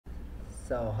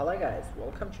So, hello guys,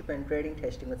 welcome to Penetrating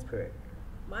Testing with Spirit.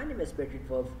 My name is Patrick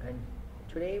Wolf, and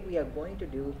today we are going to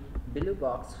do Billu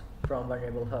Box from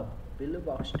VulnHub, Billu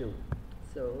Box 2.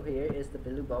 So, here is the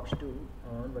Billu Box 2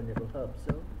 on VulnHub.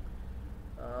 So,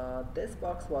 this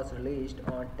box was released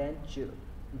on 10th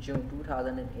June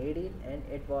 2018, and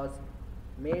it was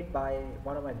made by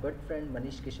one of my good friend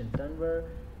Manish Kishan Tanwar,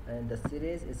 and the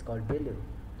series is called Billu.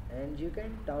 And you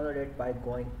can download it by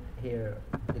going here,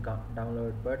 the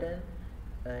download button,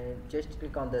 and just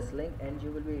click on this link and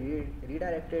you will be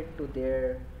redirected to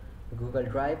their Google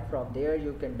Drive. From there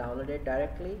you can download it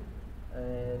directly,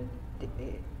 and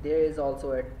there is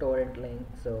also a torrent link.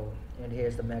 So, and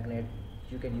here's the magnet,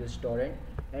 you can use torrent,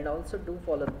 and also do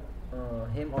follow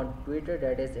him on Twitter,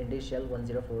 that is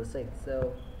Indicial1046.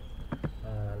 So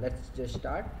let's just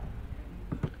start.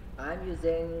 I'm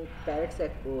using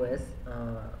Pentesting OS.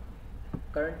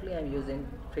 Currently I'm using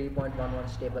 3.11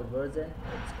 stable version.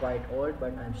 It's quite old,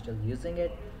 but I'm still using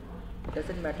it.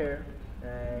 Doesn't matter.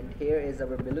 And here is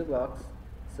our Billu Box.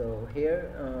 So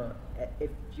here,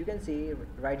 if you can see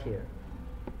right here,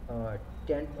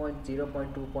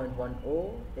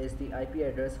 10.0.2.10 is the IP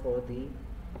address for the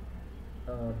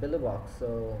Billu Box.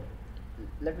 So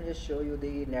let me just show you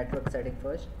the network setting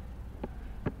first.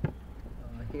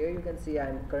 Here you can see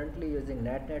I'm currently using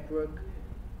NAT network,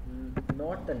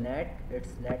 not the NAT,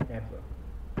 it's NAT network,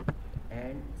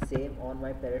 and same on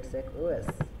my Pentesting OS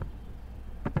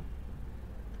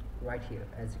right here,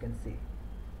 as you can see.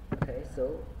 Okay,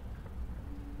 so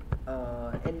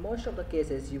in most of the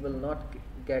cases you will not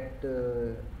get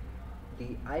the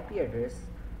IP address.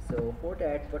 So for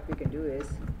that, what we can do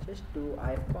is just do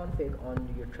ifconfig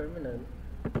on your terminal,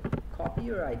 copy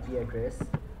your IP address,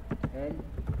 and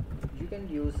you can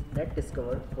use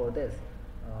netdiscover for this.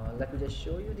 Let me just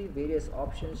show you the various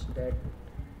options that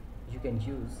you can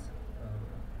use.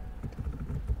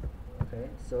 Okay,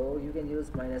 so you can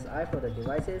use -i for the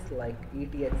devices like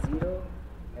ETH0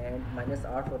 and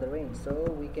 -r for the range. So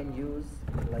we can use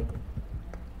like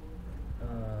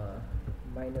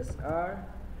 -r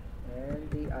and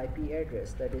the IP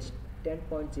address, that is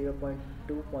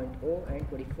 10.0.2.0 and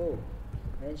 24,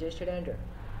 and just hit enter.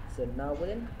 So now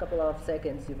within a couple of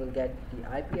seconds you will get the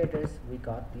IP address. We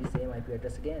got the same IP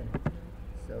address again.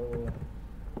 So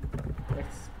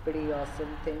it's pretty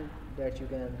awesome thing that you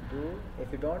can do.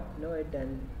 If you don't know it, then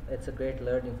it's a great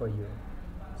learning for you.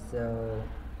 So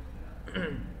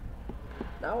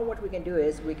now what we can do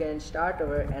is we can start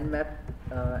our nmap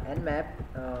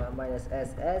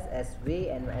 -ss, sv,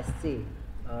 and sc.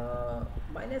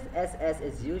 -ss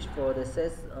is used for the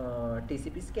sys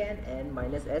TCP scan, and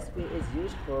 -sv is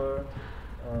used for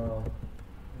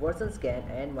version scan,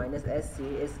 and -sc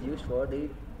is used for the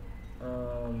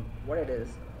what it is,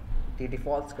 the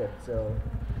default script. So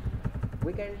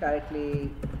we can directly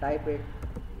type it,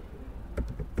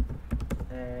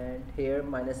 and here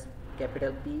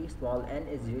capital P small n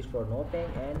is used for no ping,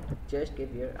 and just give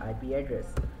your IP address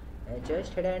and just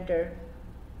hit enter.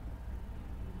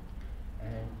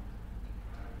 And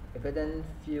within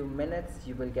few minutes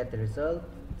you will get the result.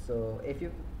 So if you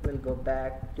will go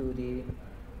back to the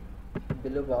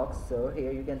Billu Box, so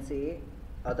here you can see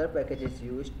other packages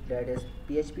used, that is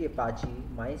PHP Apache,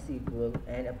 MySQL,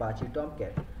 and Apache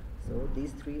Tomcat. So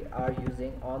these three are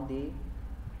using on the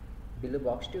Billu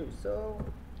Box 2. So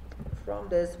from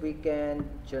this we can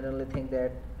generally think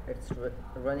that it's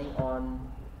running on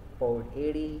port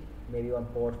 80, maybe on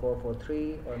port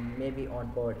 443, or maybe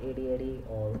on port 8080,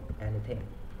 or anything.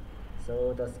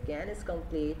 So the scan is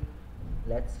complete.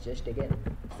 Let's just dig in.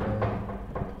 So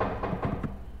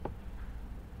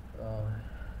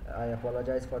I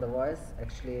apologize for the voice.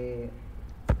 Actually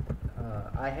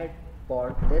I had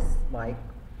bought this mic,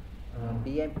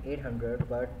 BM800,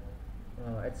 but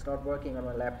it's not working on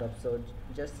my laptop. So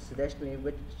just suggest me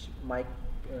which mic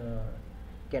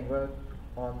can work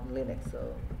on Linux.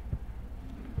 So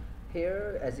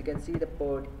here, as you can see, the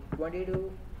port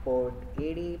 22, port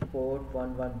 80, port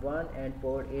 111, and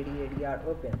port 8080 are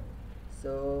open.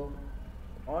 So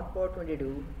on port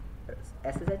 22,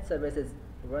 SSH service is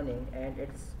running, and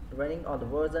it's running on the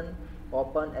version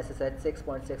Open SSH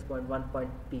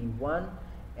 6.6.1.p1,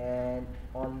 and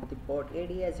on the port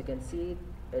 80, as you can see,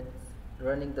 it's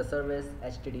running the service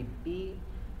HTTP,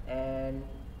 and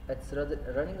it's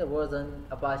running the version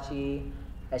Apache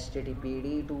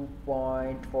HTTPD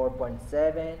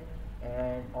 2.4.7,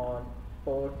 and on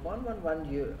port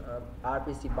 111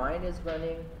 RPC bind is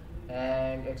running,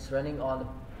 and it's running on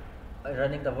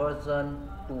running the version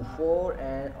 2.4,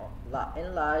 and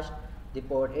in last the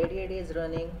port 8080 is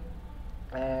running,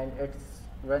 and it's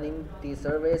running the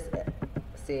service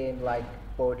same like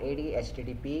port 80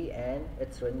 HTTP, and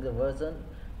it's running the version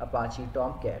Apache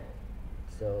Tomcat.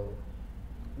 So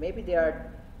maybe there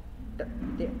are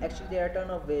a ton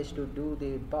of ways to do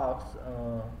the box,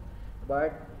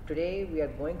 but today we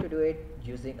are going to do it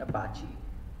using Apache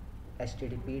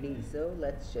HTTPD. So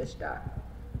let's just start.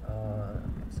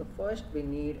 So first we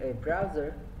need a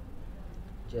browser.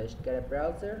 Just get a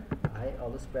browser. I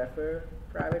always prefer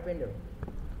private window.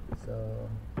 So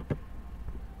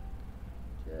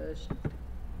just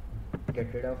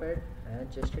get rid of it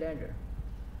and just hit enter.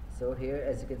 So here,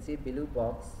 as you can see, Billu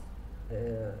Box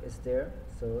is there,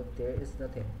 so there is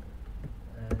nothing.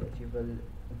 And if you will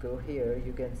go here,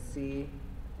 you can see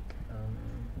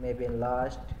maybe in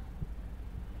last,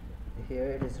 here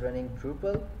it is running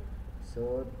Drupal,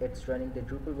 so it's running the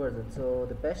Drupal version. So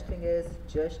the best thing is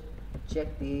just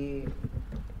check the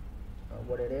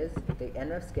what it is, the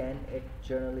nf scan. It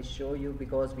generally show you,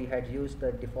 because we had used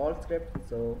the default script,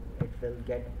 so it will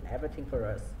get everything for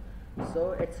us.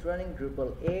 So it's running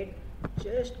Drupal 8.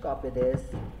 Just copy this,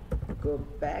 go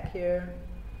back here,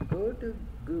 go to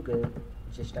Google,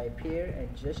 just type here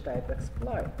and just type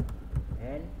exploit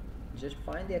and just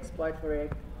find the exploit for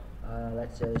it.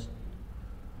 Let's just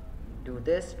do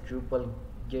this, Drupal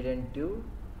didn't do,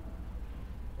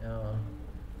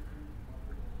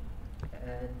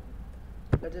 and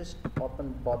let's just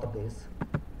open both of these.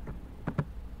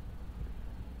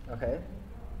 Okay,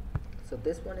 so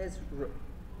this one is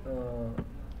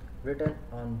written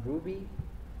on Ruby.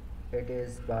 It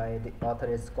is by the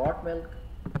author is Scott Milk,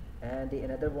 and the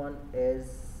another one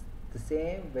is the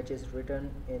same, which is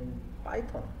written in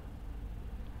Python.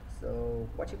 So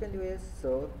what you can do is,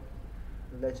 so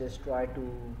let's just try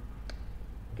to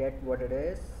get what it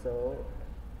is. So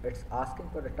it's asking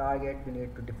for the target. We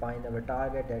need to define our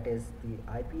target, that is the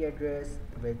IP address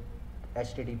with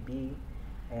HTTP,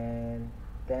 and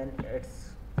then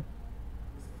it's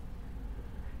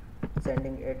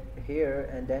sending it here,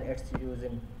 and then it's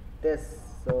using this.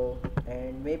 So,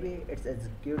 and maybe it's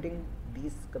executing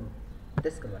this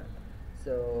command.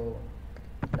 So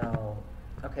now,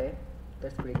 okay,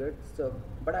 that's pretty good. So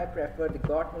but I prefer the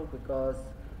Gottmilk, because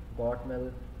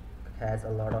Gottmilk has a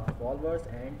lot of followers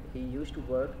and he used to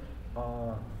work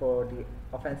for the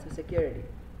offensive security.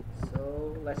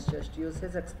 So let's just use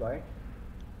his exploit.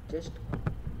 Just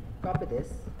copy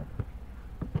this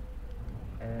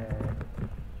and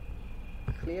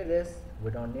clear this. We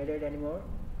don't need it anymore.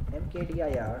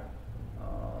 mkdir,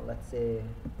 let's say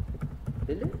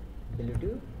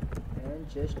Billu2, and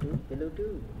just do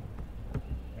Billu2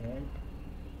 and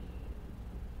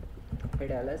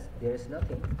hit ls. There is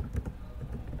nothing.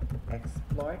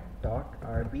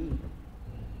 Exploit.rb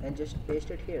and just paste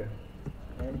it here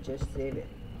and just save it.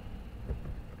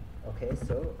 Okay,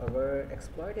 so our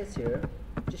exploit is here.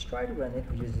 Just try to run it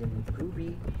using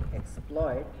Ruby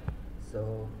exploit.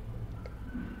 So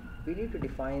we need to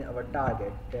define our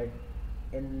target, that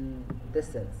in this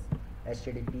sense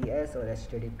HTTPS or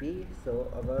HTTP. So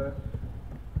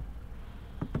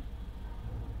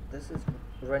this is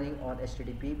running on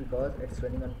HTTP because it's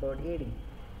running on port 80.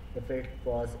 If it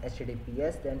was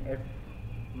HTTPS, then it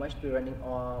must be running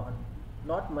on,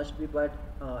 not must be, but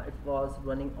it was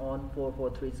running on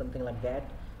 443, something like that.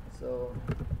 So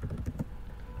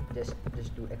just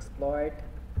do exploit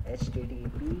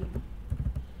HTTP :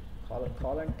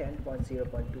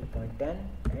 10.0.2.10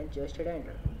 and just hit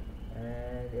enter,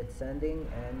 and it's sending,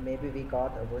 and maybe we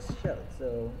got our shell.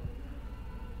 So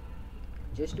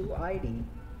just do ID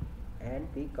and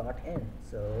we got in.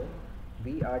 So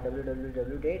we are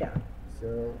www data.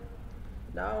 So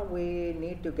now we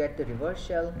need to get the reverse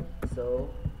shell. So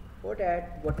for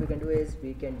that, what we can do is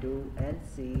we can do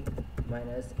nc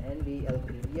minus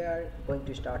nvlp. We are going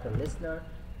to start a listener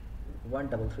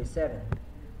 1337,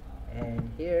 and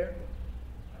here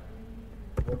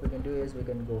what we can do is we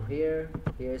can go here.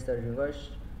 Here's the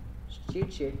reverse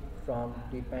cheat sheet from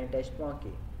the Pentest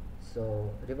monkey.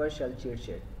 So reverse shell cheat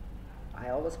sheet, I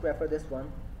always prefer this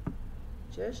one.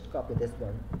 Just copy this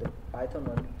one, the Python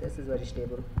one. This is very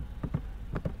stable,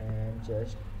 and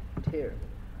just here.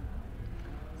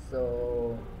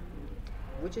 So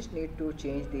we just need to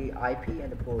change the IP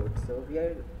and the port. So we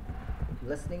are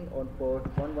listening on port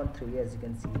 113, as you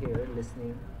can see here,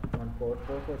 listening on port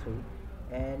 443,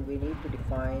 and we need to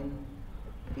define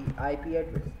the IP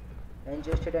address and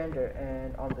just hit enter,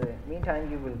 and on the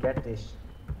meantime you will get this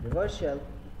reverse shell.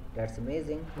 That's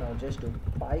amazing. Now just do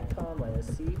python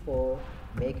 -c for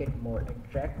make it more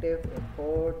interactive.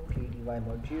 Import pty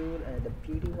module and the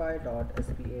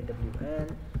pty.spawn,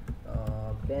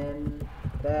 bin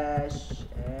bash,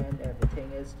 and everything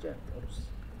is done. Oops,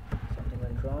 something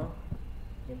went wrong.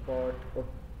 Import,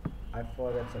 I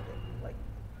forgot something, like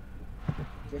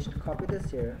just copy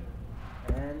this here,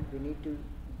 and we need to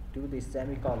do the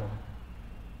semicolon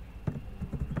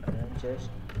and just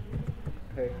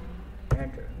hit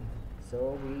enter.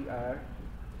 So we are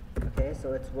okay,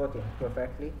 so it's working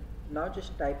perfectly. Now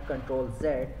just type Ctrl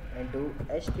Z and do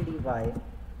stdy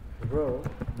row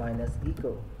minus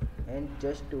echo and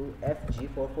just do FG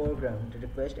for foreground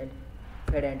request and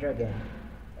hit enter again.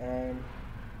 And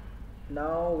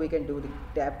now we can do the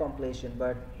tab completion,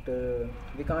 but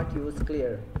we can't use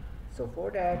clear. So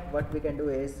for that, what we can do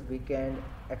is we can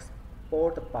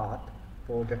export the path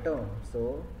for the term.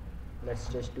 So let's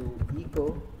just do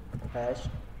echo hash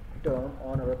term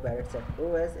on our parrot set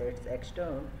OS, it's X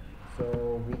term.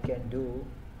 So we can do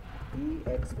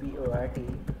export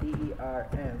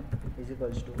term is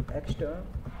equals to X term,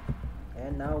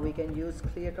 and now we can use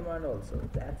clear command also.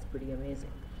 That's pretty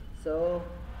amazing. So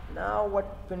now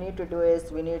what we need to do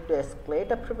is we need to escalate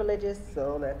the privileges.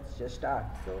 So let's just start.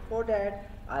 So for that,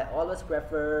 I always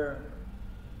prefer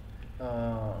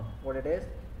what it is,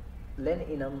 len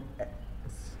enum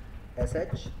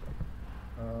sh.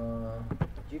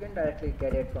 You can directly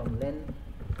get it from len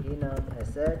enum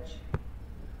sh.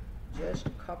 Just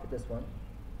copy this one.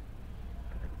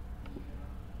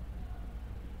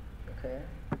 Okay,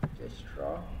 just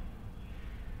draw.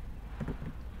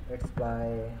 It's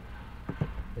by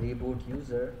reboot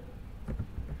user.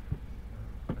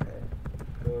 Okay,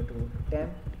 go to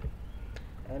temp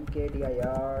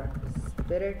mkdir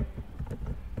spirit.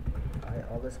 I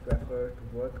always prefer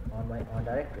to work on my own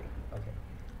directory. Okay,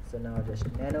 so now just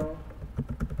nano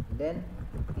len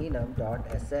enum dot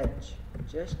sh.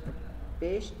 Just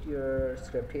paste your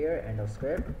script here, end of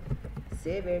script,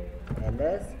 save it,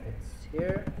 ls, it's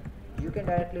here. You can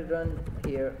directly run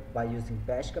here by using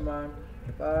bash command,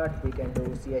 but we can do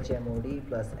chmod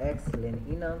plus x len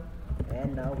enum,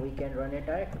 and now we can run it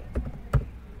directly.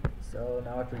 So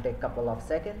now it will take a couple of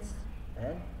seconds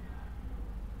and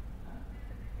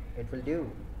it will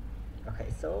do. Okay,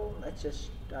 so let's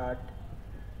just start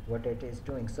what it is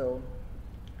doing. So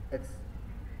it's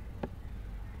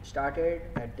started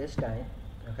at this time,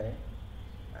 okay,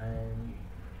 and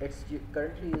it's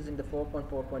currently using the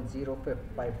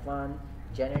 4.4.051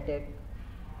 genetic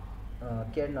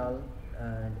kernel,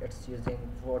 and it's using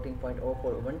 14.0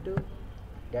 for Ubuntu.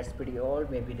 That's pretty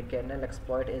old. Maybe the kernel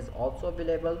exploit is also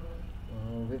available.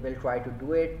 We will try to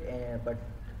do it, but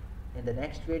in the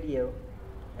next video.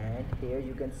 And here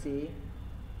you can see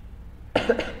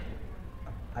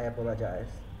I apologize.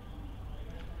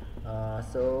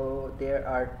 So there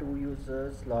are two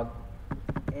users logged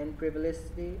in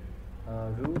previously,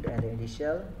 root and the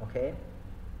initial. Okay,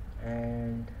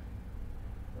 and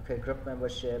okay, group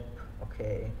membership.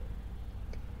 Okay,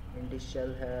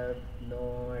 initial have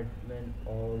no admin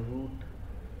or root.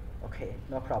 Okay,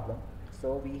 no problem.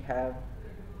 So we have,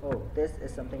 oh, this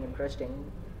is something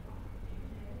interesting.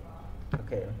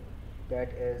 Okay,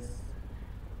 that is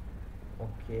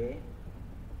okay.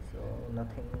 So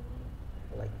nothing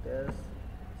like this.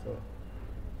 So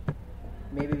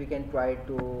maybe we can try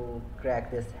to crack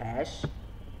this hash,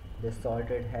 this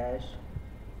salted hash,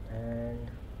 and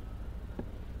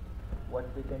what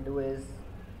we can do is,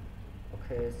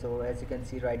 okay, so as you can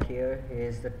see right here,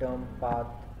 is the term path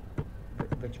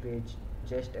which we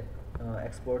just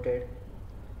exported,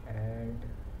 and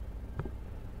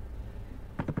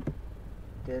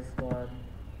this one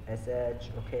sh.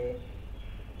 Okay,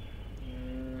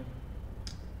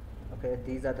 okay,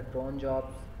 these are the cron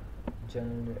jobs.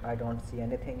 I don't see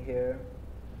anything here.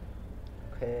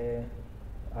 Okay,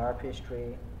 ARP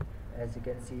history. As you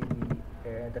can see,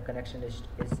 the connection is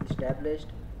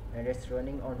established and it's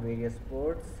running on various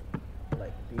ports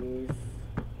like these.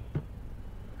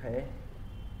 Okay,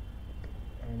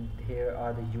 and here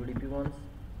are the UDP ones.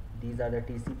 These are the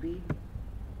TCP,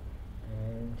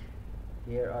 and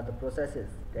here are the processes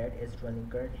that is running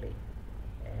currently.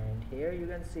 And here you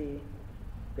can see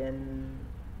bin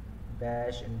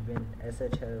bash and bin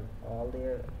sh have all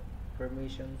their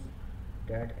permissions.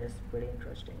 That is pretty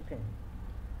interesting thing,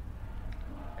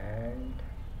 and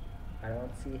I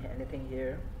don't see anything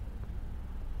here.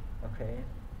 Okay,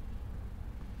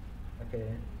 okay,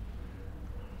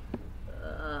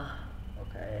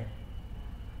 okay.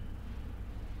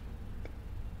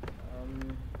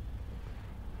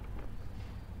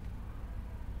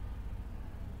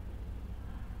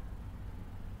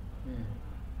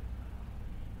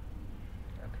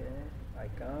 Okay, I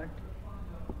can't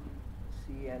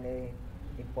see any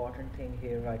important thing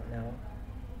here right now.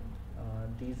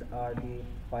 These are the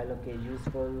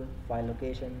useful file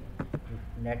location,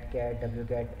 netcat,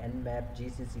 wcat, nmap,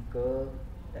 gcc curl.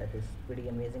 That is pretty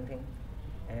amazing thing.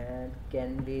 And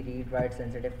can we read write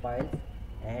sensitive files?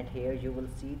 and here you will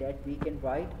see that we can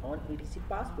write on etc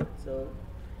password. So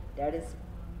that is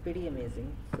pretty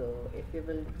amazing. So if we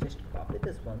will just copy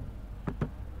this one,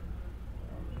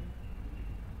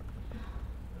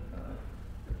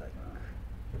 like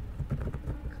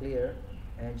clear,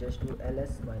 and just do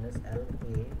ls minus la,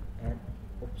 and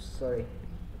oops, sorry,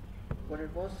 what it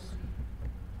was,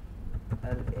 la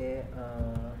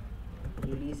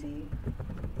edc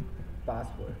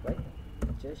password, right?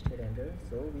 Just hit enter.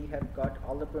 So we have got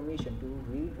all the permission to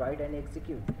read, write and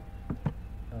execute.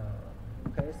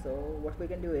 Okay, so what we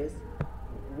can do is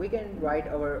we can write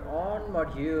our own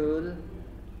module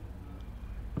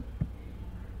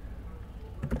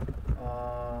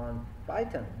on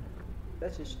Python.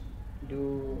 Let's just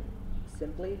do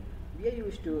simply,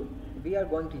 we are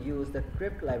going to use the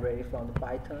crypt library from the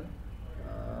Python.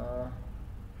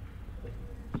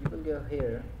 If you will go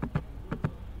here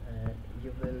and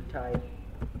you will type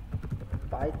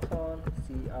Python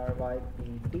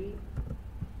crypt,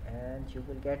 and you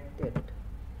will get it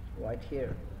right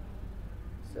here.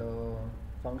 So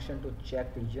function to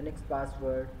check the Unix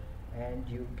password, and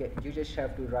you just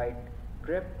have to write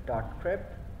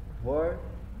crypt.crypt word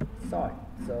salt.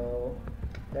 So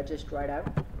let's just try it out.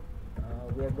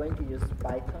 We are going to use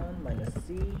Python minus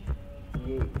C.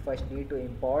 We first need to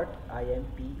import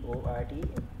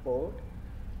import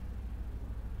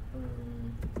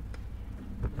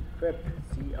crypt crypt,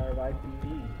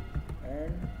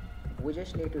 and we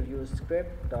just need to use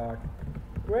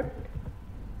script.crypt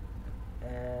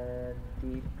and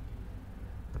the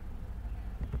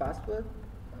password,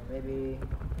 maybe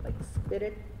like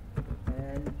spirit,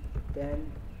 and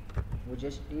then we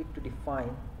just need to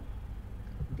define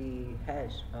the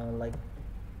hash like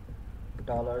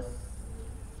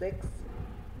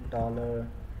 $6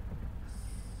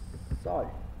 salt.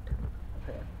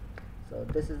 Okay, so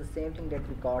this is the same thing that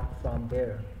we got from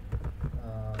there.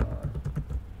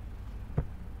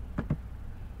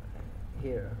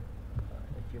 Here,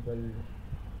 if you will,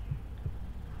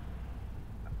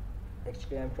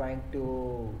 actually I'm trying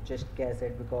to just guess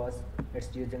it because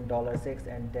it's using $6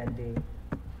 and then the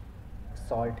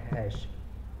salt hash.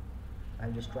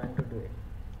 I'm just trying to do it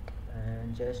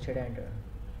and just hit enter.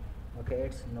 Okay,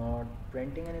 it's not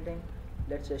printing anything.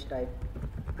 Let's just type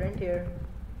print here,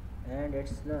 and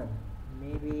it's none.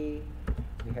 Maybe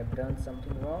we have done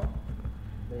something wrong.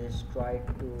 Let's try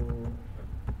to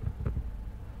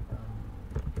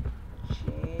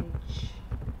change.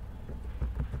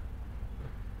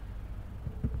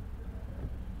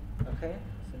 Okay,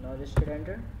 so now just hit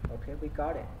enter. Okay, we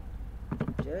got it.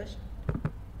 Just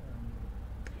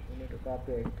we need to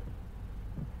copy it.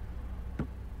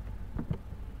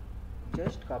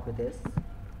 Just copy this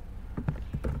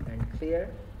and clear.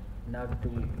 Now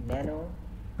do nano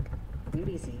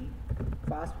edc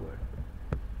password,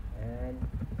 and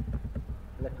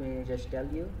let me just tell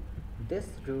you, this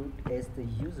root is the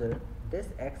user, this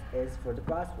x is for the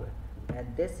password,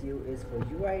 and this u is for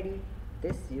uid,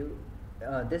 this 0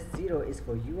 is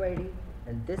for uid,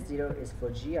 and this 0 is for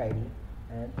gid,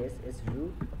 and this is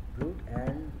root,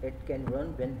 and it can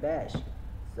run bin bash.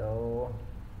 So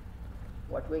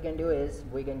what we can do is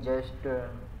we can just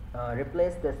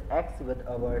replace this x with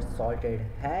our salted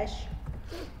hash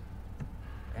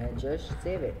and just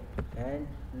save it. And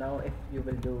now if you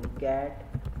will do cat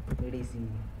edc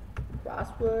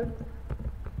password,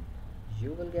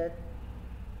 you will get,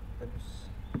 oops,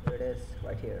 there it is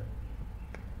right here.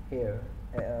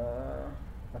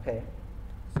 Okay,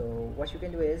 so what you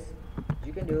can do is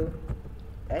you can do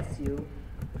su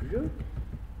root,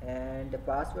 and the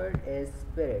password is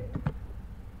spirit.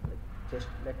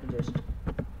 Let me just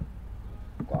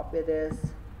copy this,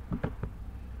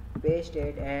 paste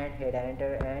it, and hit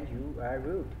enter, and you are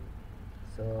root.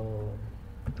 So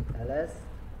ls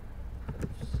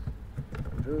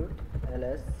root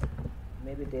ls,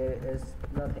 maybe there is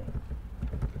nothing.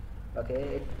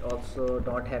 Okay, it also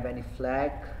don't have any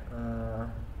flag,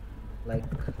 like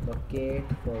locate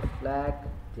for flag,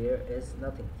 there is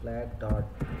nothing. Flag dot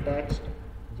text,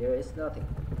 there is nothing.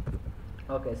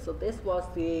 Okay, so this was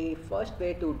the first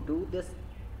way to do this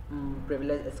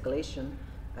privilege escalation,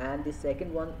 and the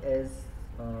second one is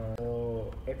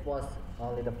so it was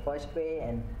only the first way,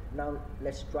 and now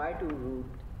let's try to root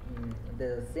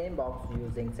the same box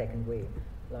using second way.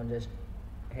 Now just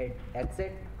hit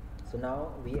exit. So now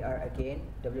we are again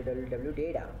www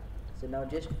data. So now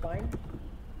just find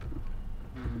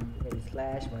maybe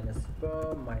slash minus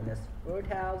firm minus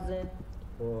 4000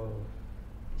 for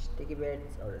sticky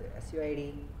bits or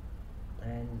SUID,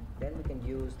 and then we can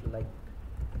use like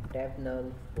dev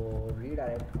null for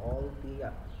redirect all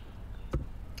the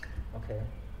okay.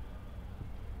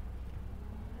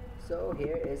 So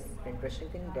here is interesting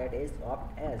thing, that is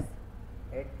opt as.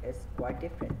 It is quite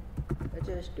different. Let's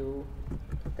just do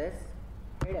this,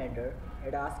 hit enter.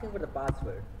 It asking for the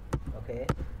password. Okay,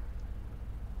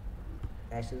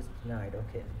 access denied.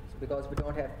 Okay, so because we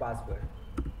don't have password,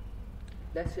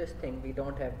 let's just think we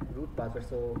don't have root password,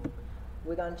 so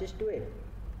we can't just do it.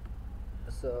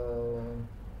 So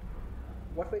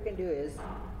what we can do is,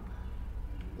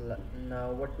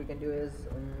 now what we can do is,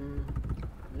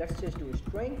 let's just do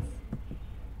strings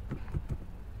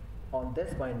on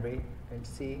this binary and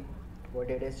see what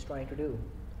it is trying to do.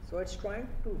 So it's trying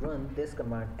to run this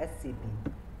command scp.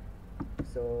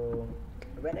 So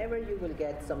whenever you will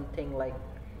get something like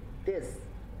this,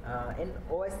 in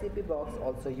OSCP box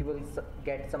also you will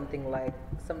get something like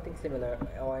something similar.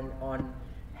 On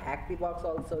hackp box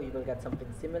also you will get something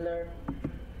similar.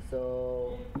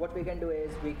 So what we can do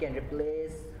is we can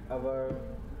replace our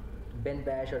bin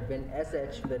bash or bin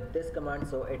sh with this command,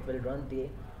 so it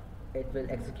will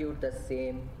execute the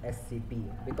same scp,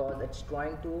 because it's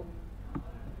trying to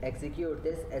execute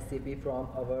this scp from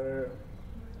our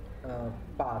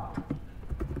path,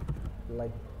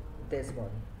 like this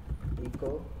one,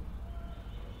 echo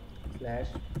slash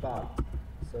path.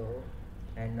 So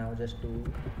and now just do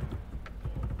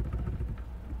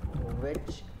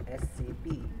which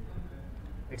scp.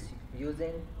 It's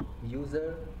using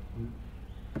user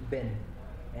bin,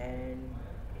 and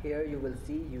here you will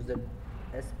see user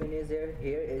bin is here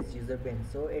is user bin,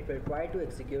 so it will try to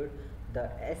execute the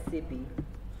scp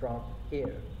from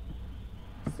here.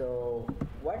 So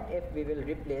what if we will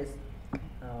replace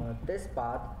this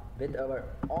path with our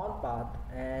on path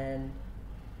and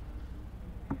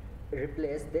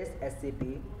replace this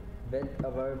scp with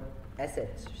our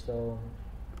sh? So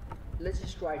let's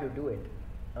just try to do it,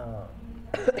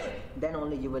 then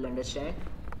only you will understand.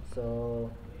 So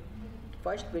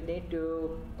first we need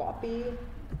to copy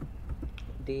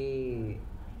the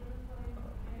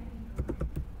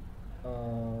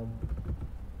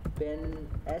bin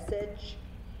sh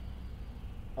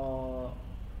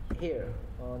here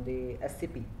on the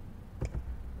scp.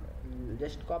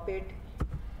 Just copy it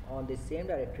on the same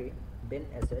directory, bin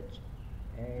sh,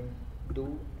 and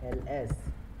do ls.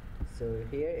 So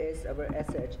here is our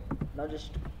sh. Now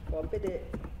just copy the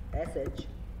sh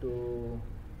to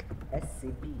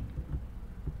scp.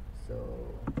 So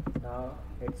now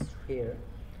it's here.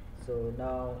 So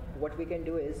now what we can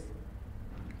do is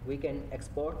we can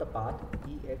export the path,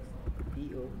 export,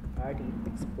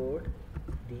 export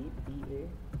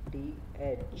the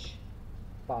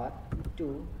path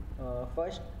to,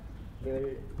 first we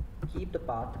will keep the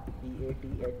path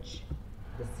path,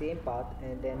 the same path,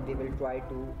 and then we will try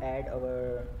to add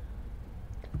our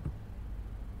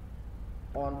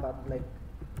on path, like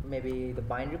maybe the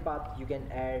binary path you can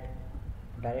add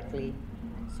directly.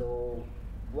 So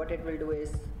what it will do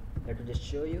is, let me just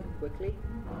show you quickly.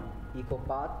 Echo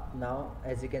path, now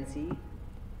as you can see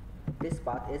this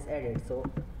path is added. So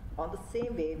on the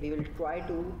same way we will try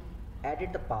to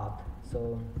edit the path.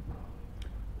 So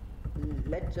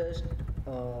let's just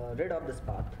rid of this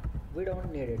path, we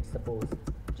don't need it, suppose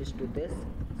just do this.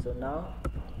 So now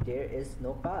there is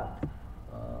no path.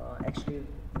 Actually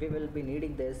we will be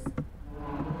needing this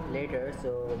later,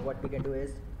 so what we can do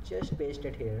is just paste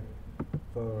it here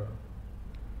for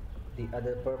the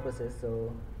other purposes.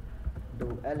 So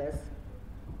do ls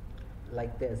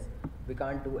like this, we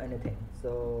can't do anything.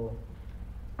 So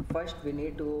first we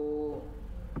need to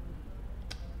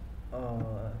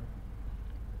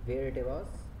where it was,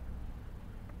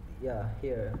 yeah,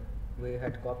 here we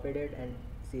had copied it and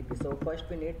cp. So first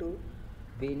we need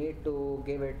to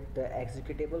give it the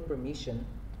executable permission.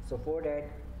 So for that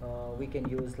we can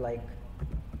use like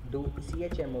do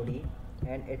chmod,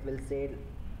 and it will say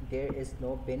there is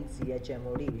no bin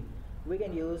chmod. We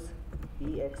can use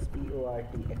export,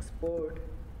 export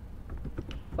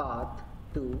path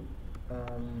to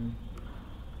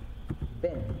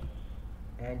bin,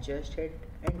 and just hit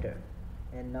enter.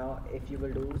 And now if you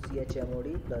will do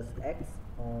chmod plus x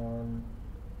on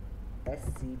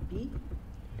scp,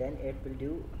 then it will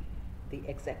do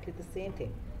exactly the same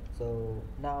thing. So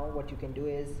now what you can do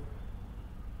is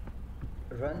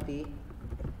run the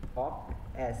opt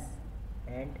s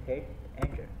and hit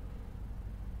enter.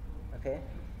 Okay,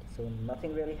 so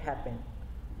nothing really happened.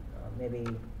 Maybe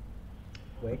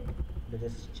wait, let's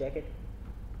just check it.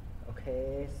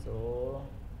 Okay, so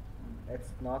it's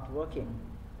not working.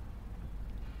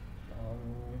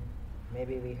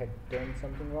 Maybe we had done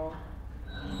something wrong.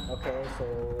 Okay,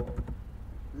 so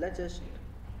let's just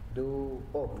do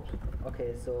opt.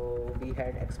 Okay, so we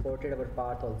had exported our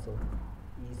path also,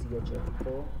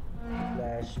 echo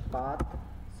slash path.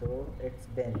 so it's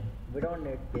bin. We don't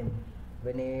need bin,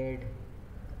 we need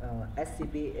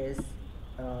scp is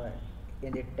uh,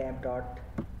 in the temp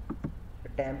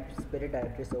spirit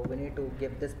directory, so we need to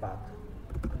give this path.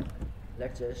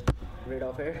 Let's just rid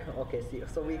of it. Okay, see,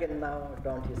 so we can now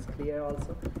don't use clear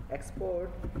also. Export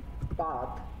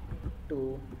path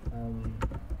to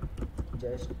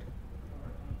just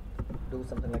do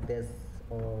something like this,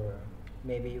 or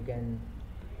maybe you can.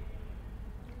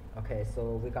 Okay,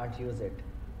 so we can't use it.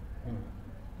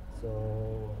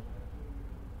 So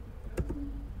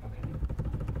okay,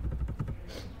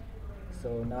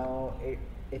 so now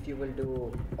if you will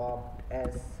do opt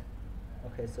s,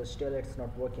 okay, so still it's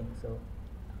not working. So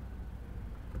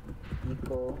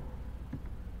echo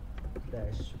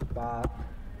slash path,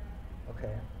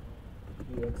 okay,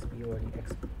 export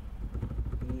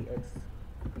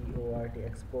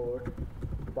export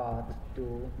path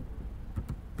to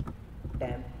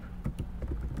temp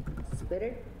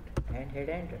spirit and hit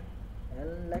enter,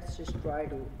 and let's just try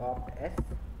to opt s.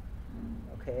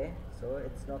 Okay, so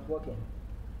it's not working.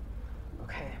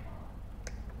 Okay,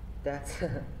 that's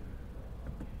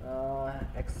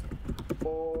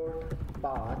export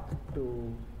path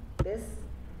to this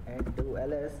and do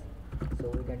ls, so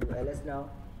we can do ls now.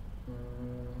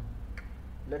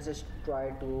 Let's just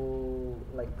try to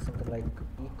like something like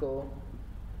echo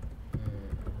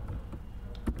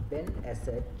bin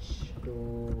sh to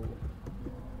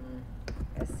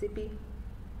scp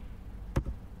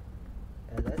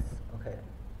ls. Okay,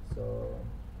 so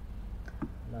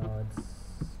now it's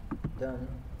done.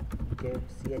 Give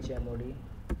chmod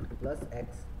plus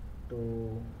x to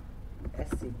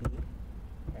scp,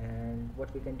 and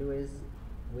what we can do is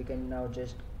we can now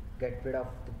just get rid of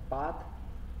the path.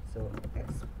 So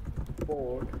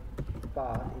export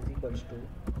path is equals to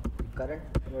the current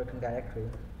working directory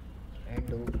and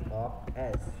do opt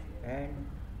s, and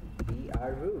we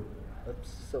are root. Oops,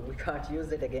 so we can't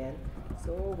use it again,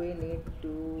 so we need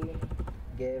to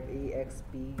give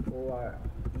export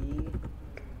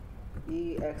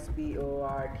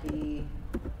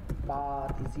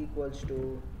path is equals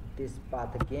to this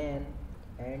path again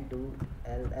and do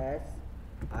ls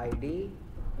id.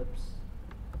 Oops,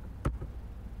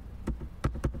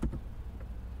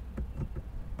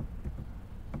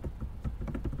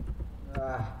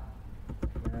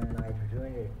 man, I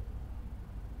ruined it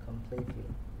completely.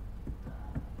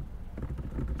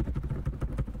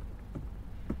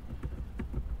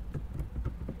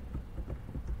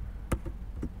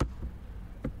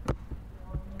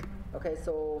 Okay,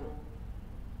 so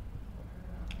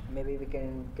maybe we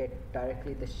can get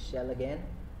directly the shell again.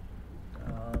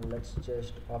 Let's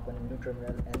just open new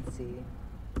terminal nc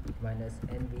minus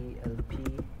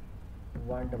nvlp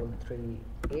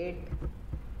 1338,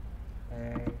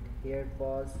 and here it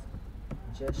was.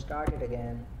 Just start it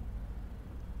again,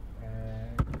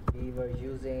 and we were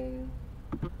using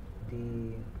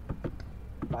the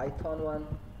Python one,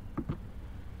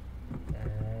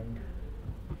 and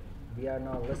we are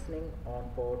now listening on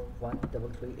port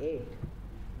 1338.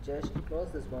 Just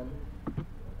close this one.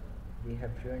 We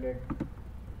have ruined it.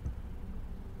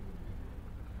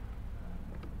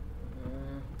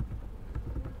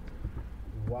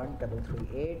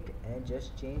 1338, and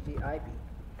just change the IP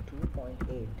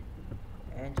 2.8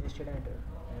 and just hit enter,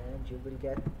 and you will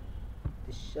get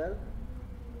the shell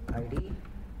ID.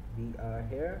 We are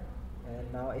here,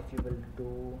 and now if you will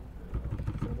do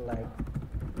something like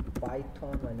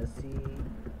python -c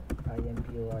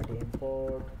import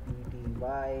import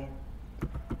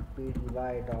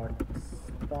pdy dot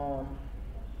spawn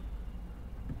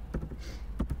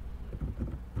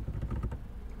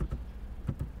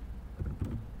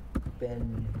bin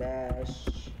bash.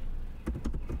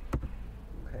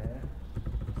 Okay,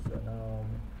 so now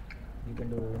you can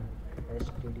do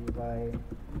stdy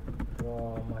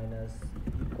raw minus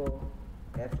echo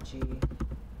fg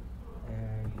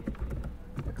and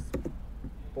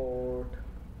export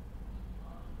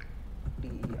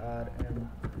derm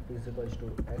is equals to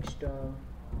xterm.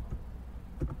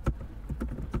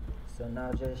 So now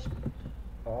just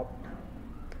opt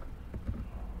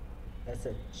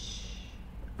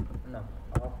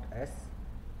opt s.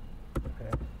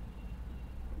 Okay,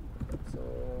 so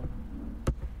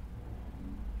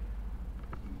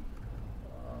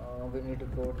we need to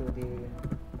go to the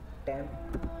temp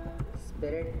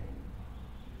spirit.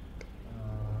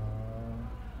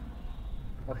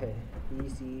 Okay,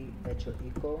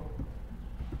 echo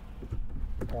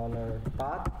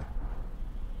 $path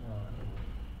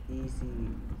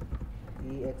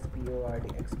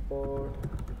export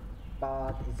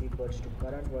path is equals to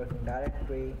current working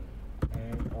directory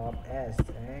and opt s,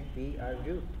 and we are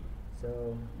root.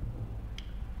 So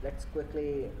let's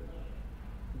quickly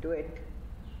do it.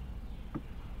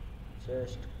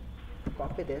 Just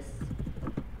copy this,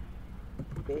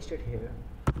 paste it here.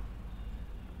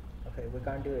 Okay, we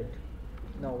can't do it.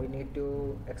 No, we need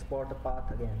to export the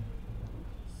path again.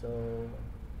 So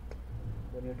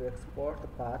we need to export the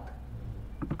path.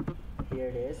 Here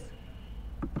it is,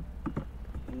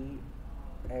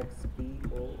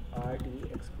 export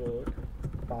export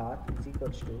path is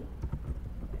equals to,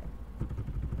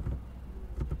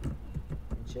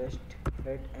 just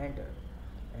hit enter,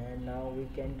 and now we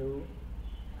can do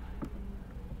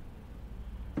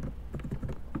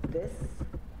this,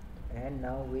 and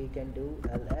now we can do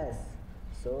ls.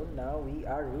 So now we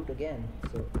are root again,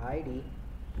 so id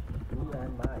who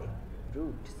am I,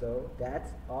 root. So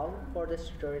that's all for this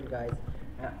tutorial, guys.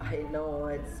 I know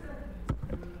it's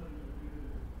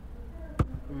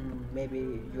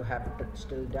maybe you have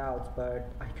still doubts, but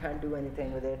I can't do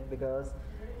anything with it because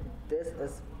this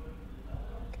is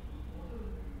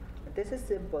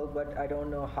simple, but I don't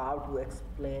know how to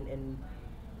explain in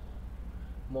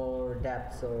more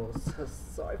depth. So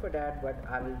sorry for that, but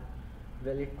I will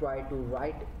really try to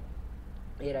write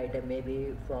a write-up.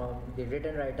 Maybe from the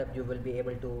written write-up you will be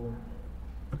able to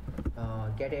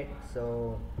get it.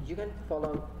 So you can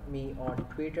follow me on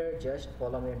Twitter, just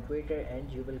follow me on Twitter,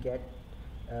 and you will get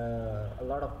a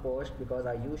lot of posts because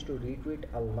I used to retweet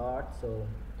a lot. So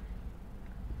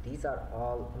these are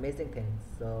all amazing things.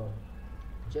 So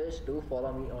just do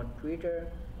follow me on Twitter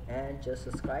and just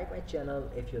subscribe my channel.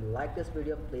 If you like this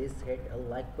video, please hit a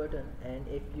like button, and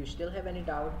if you still have any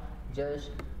doubt,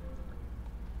 just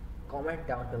comment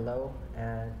down below,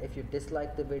 and if you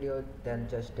dislike the video, then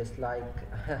just dislike.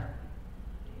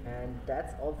 And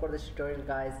that's all for this tutorial,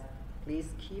 guys.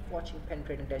 Please keep watching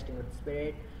Penetrating Testing with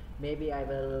Spirit. Maybe I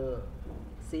will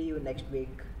see you next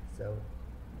week. So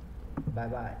bye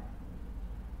bye.